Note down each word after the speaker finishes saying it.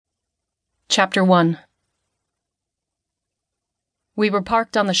Chapter 1. We were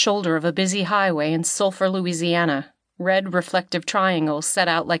parked on the shoulder of a busy highway in Sulphur, Louisiana, red reflective triangles set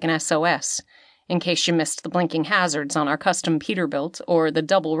out like an SOS, in case you missed the blinking hazards on our custom Peterbilt or the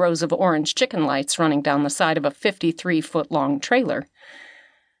double rows of orange chicken lights running down the side of a 53-foot-long trailer.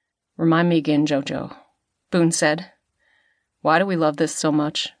 "Remind me again, Jojo," Boone said. "Why do we love this so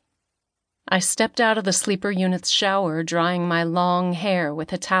much?" I stepped out of the sleeper unit's shower, drying my long hair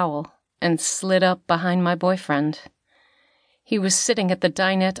with a towel, and slid up behind my boyfriend. He was sitting at the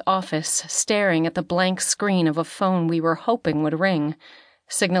dinette office, staring at the blank screen of a phone we were hoping would ring,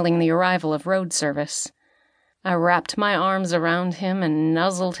 signaling the arrival of road service. I wrapped my arms around him and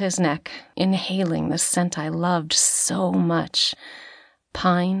nuzzled his neck, inhaling the scent I loved so much,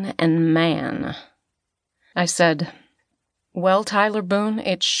 pine and man. I said, "Well, Tyler Boone,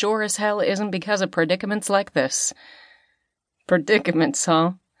 it sure as hell isn't because of predicaments like this." "Predicaments,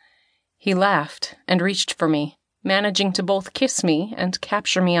 huh?" He laughed and reached for me, managing to both kiss me and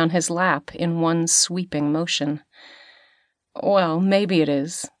capture me on his lap in one sweeping motion. "Well, maybe it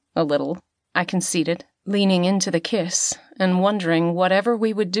is, a little," I conceded, leaning into the kiss and wondering whatever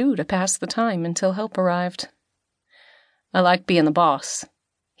we would do to pass the time until help arrived. "I like being the boss,"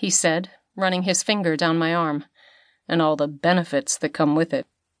 he said, running his finger down my arm, "and all the benefits that come with it."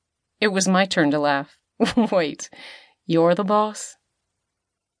 It was my turn to laugh. "Wait, you're the boss?"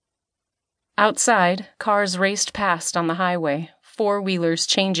 Outside, cars raced past on the highway, four-wheelers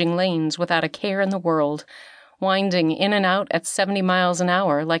changing lanes without a care in the world, winding in and out at 70 miles an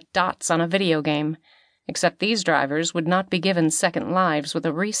hour like dots on a video game, except these drivers would not be given second lives with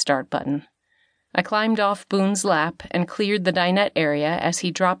a restart button. I climbed off Boone's lap and cleared the dinette area as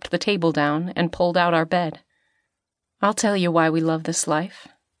he dropped the table down and pulled out our bed. "I'll tell you why we love this life,"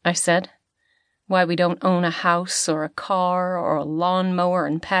 I said. "Why we don't own a house or a car or a lawnmower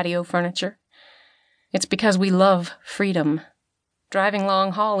and patio furniture. It's because we love freedom. Driving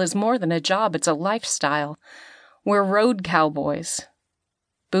long haul is more than a job, it's a lifestyle. We're road cowboys."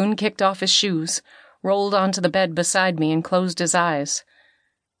 Boone kicked off his shoes, rolled onto the bed beside me, and closed his eyes.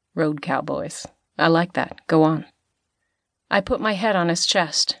 "Road cowboys. I like that. Go on." I put my head on his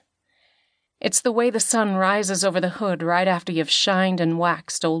chest. "It's the way the sun rises over the hood right after you've shined and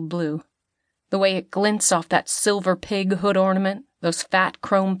waxed Old Blue. The way it glints off that silver pig hood ornament, those fat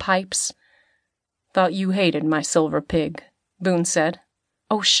chrome pipes." "Thought you hated my silver pig," Boone said.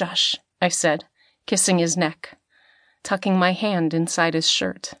 "Oh, shush," I said, kissing his neck, tucking my hand inside his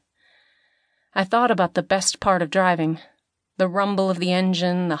shirt. I thought about the best part of driving, the rumble of the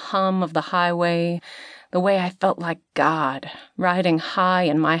engine, the hum of the highway, the way I felt like God, riding high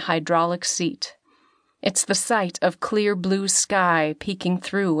in my hydraulic seat. It's the sight of clear blue sky peeking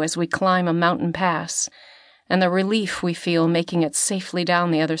through as we climb a mountain pass, and the relief we feel making it safely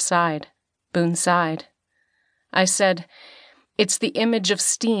down the other side. Boone sighed. I said, "It's the image of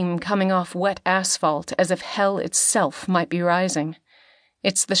steam coming off wet asphalt as if hell itself might be rising.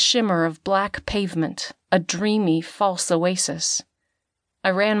 It's the shimmer of black pavement, a dreamy, false oasis."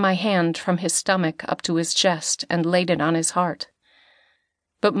 I ran my hand from his stomach up to his chest and laid it on his heart.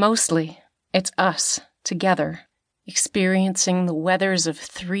 "But mostly, it's us, together, experiencing the weathers of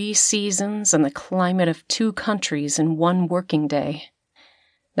 3 seasons and the climate of 2 countries in one working day.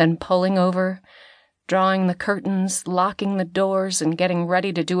 Then pulling over, drawing the curtains, locking the doors, and getting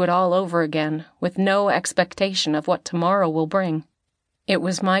ready to do it all over again, with no expectation of what tomorrow will bring." It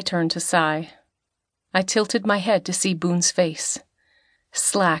was my turn to sigh. I tilted my head to see Boone's face.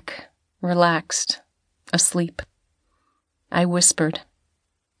 Slack, relaxed, asleep. I whispered,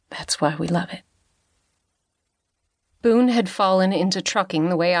 "That's why we love it." Boone had fallen into trucking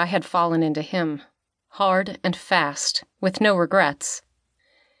the way I had fallen into him, hard and fast, with no regrets.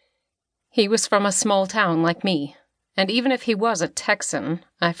 He was from a small town like me, and even if he was a Texan,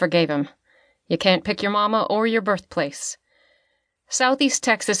 I forgave him. You can't pick your mama or your birthplace. Southeast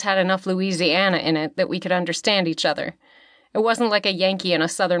Texas had enough Louisiana in it that we could understand each other. It wasn't like a Yankee and a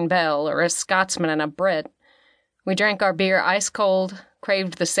Southern belle or a Scotsman and a Brit. We drank our beer ice cold,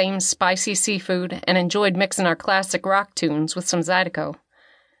 craved the same spicy seafood, and enjoyed mixing our classic rock tunes with some Zydeco.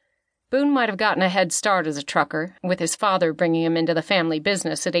 Boone might have gotten a head start as a trucker, with his father bringing him into the family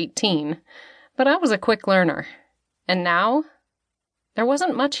business at 18, but I was a quick learner. And now? There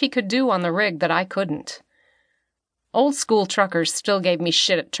wasn't much he could do on the rig that I couldn't. Old-school truckers still gave me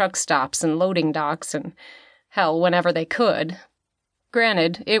shit at truck stops and loading docks and, hell, whenever they could.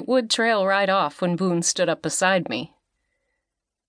 Granted, it would trail right off when Boone stood up beside me,